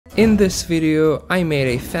In this video, I made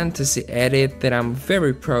a fantasy edit that I'm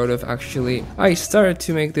very proud of actually. I started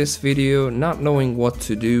to make this video not knowing what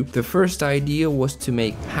to do. The first idea was to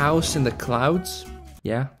make house in the clouds.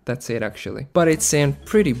 Yeah, that's it actually. But it seemed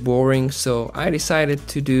pretty boring, so I decided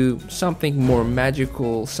to do something more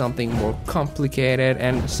magical, something more complicated,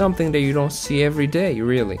 and something that you don't see every day,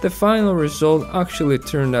 really. The final result actually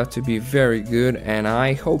turned out to be very good, and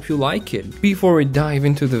I hope you like it. Before we dive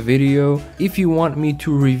into the video, if you want me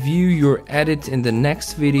to review your edit in the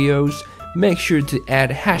next videos, make sure to add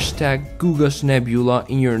hashtag GugosNebula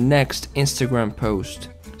in your next Instagram post.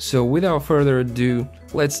 So without further ado,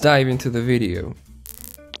 let's dive into the video.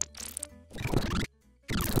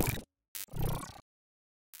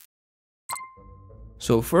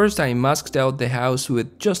 So first I masked out the house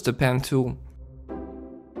with just a pen tool.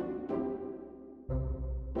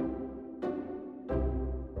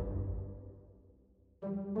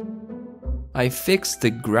 I fixed the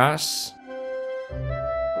grass.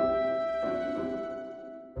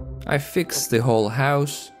 I fixed the whole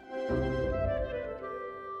house.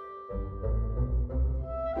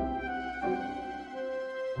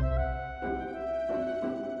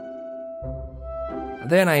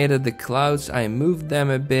 Then I added the clouds, I moved them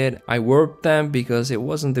a bit, I warped them because it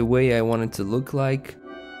wasn't the way I wanted to look like.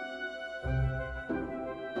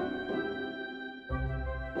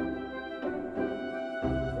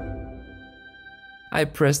 I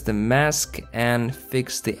pressed the mask and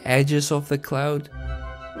fixed the edges of the cloud.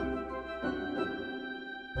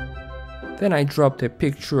 Then I dropped a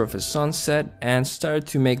picture of a sunset and started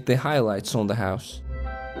to make the highlights on the house.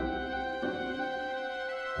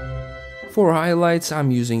 For highlights, I'm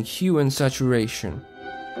using hue and saturation.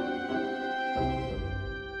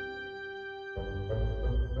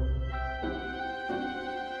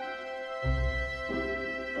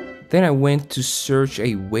 Then I went to search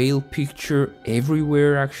a whale picture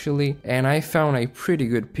everywhere actually, and I found a pretty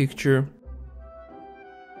good picture.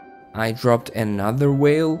 I dropped another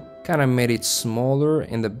whale, kinda made it smaller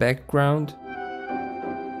in the background.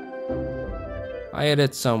 I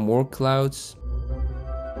added some more clouds.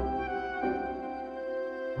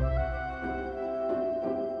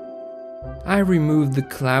 I removed the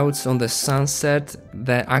clouds on the sunset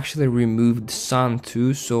that actually removed the sun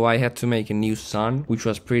too, so I had to make a new sun, which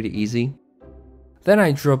was pretty easy. Then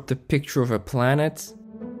I dropped a picture of a planet,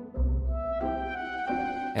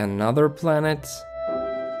 another planet,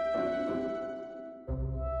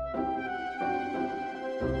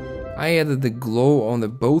 I added the glow on the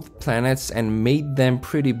both planets and made them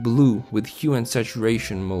pretty blue with hue and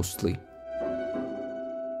saturation mostly.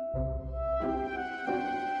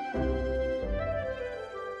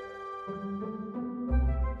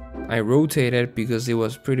 I rotated because it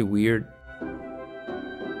was pretty weird.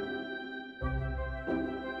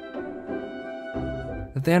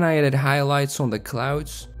 Then I added highlights on the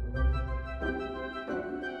clouds.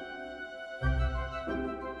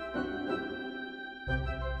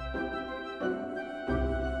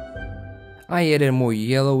 I added more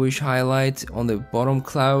yellowish highlight on the bottom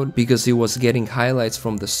cloud because it was getting highlights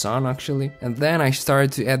from the sun actually. And then I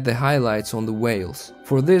started to add the highlights on the whales.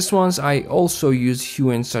 For these ones I also use hue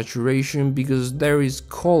and saturation because there is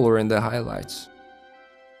color in the highlights.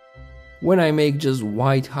 When I make just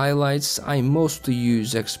white highlights, I mostly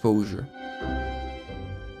use exposure.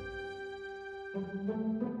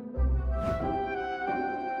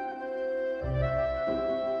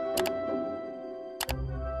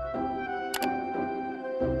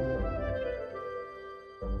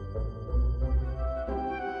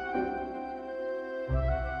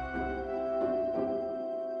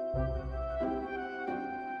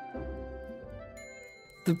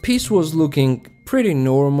 The piece was looking pretty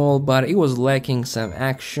normal, but it was lacking some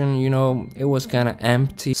action, you know, it was kinda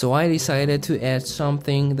empty. So I decided to add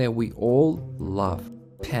something that we all love.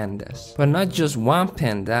 Pandas. But not just one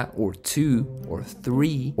panda, or two, or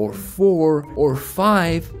three, or four, or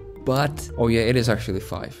five, but... oh yeah, it is actually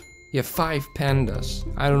 5. Yeah, 5 pandas.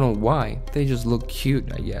 I don't know why, they just look cute,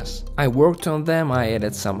 I guess. I worked on them, I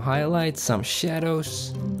added some highlights, some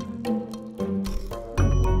shadows.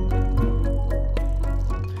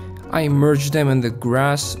 I merged them in the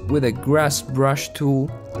grass with a grass brush tool.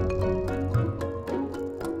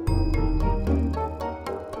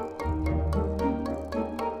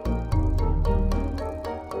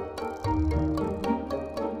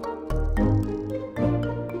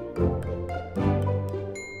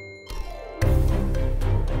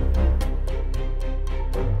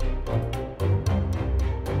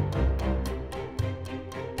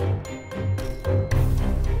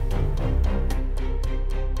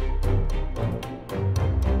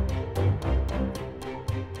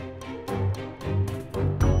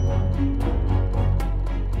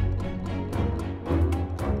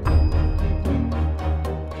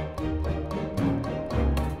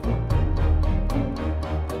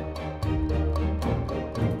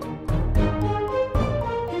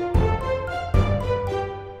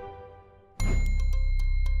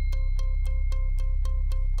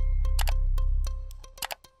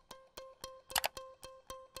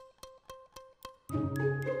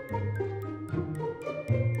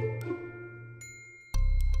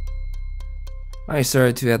 I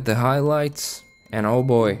started to add the highlights, and oh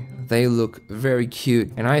boy, they look very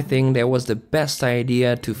cute, and I think that was the best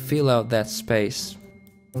idea to fill out that space.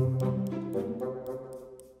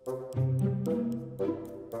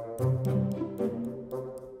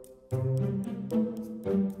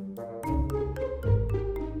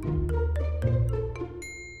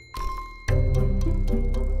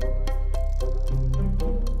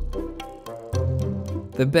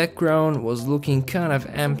 The background was looking kind of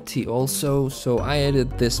empty also, so I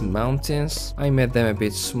added these mountains. I made them a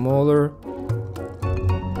bit smaller.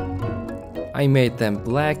 I made them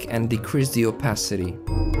black and decreased the opacity.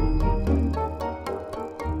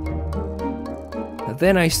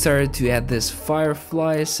 Then I started to add these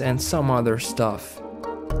fireflies and some other stuff.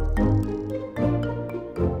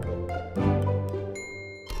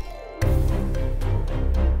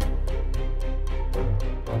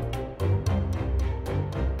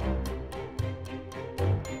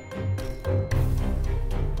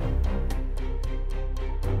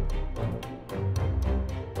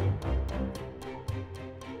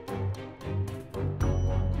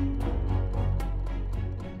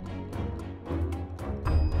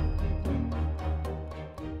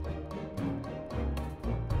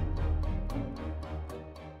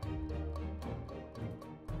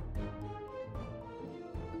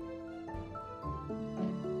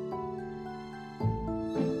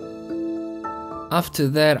 After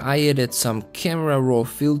that, I added some camera raw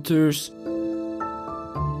filters,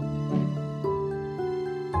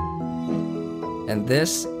 and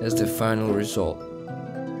this is the final result.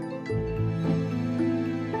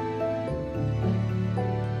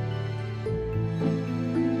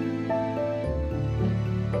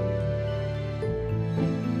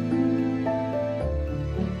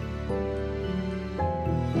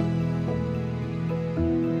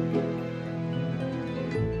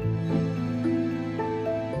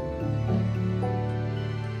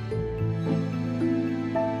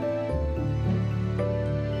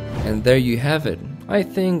 And there you have it. I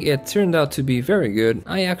think it turned out to be very good.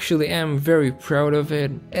 I actually am very proud of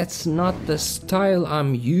it. It's not the style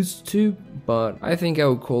I'm used to, but I think I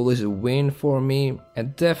would call this a win for me.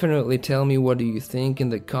 And definitely tell me what do you think in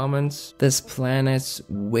the comments. There's planets,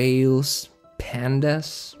 whales,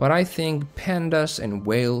 pandas. But I think pandas and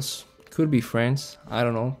whales could be friends. I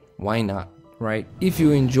don't know. Why not? Right? If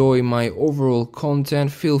you enjoy my overall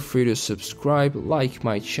content, feel free to subscribe, like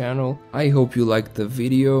my channel. I hope you liked the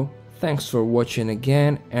video. Thanks for watching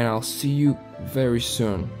again, and I'll see you very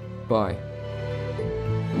soon. Bye.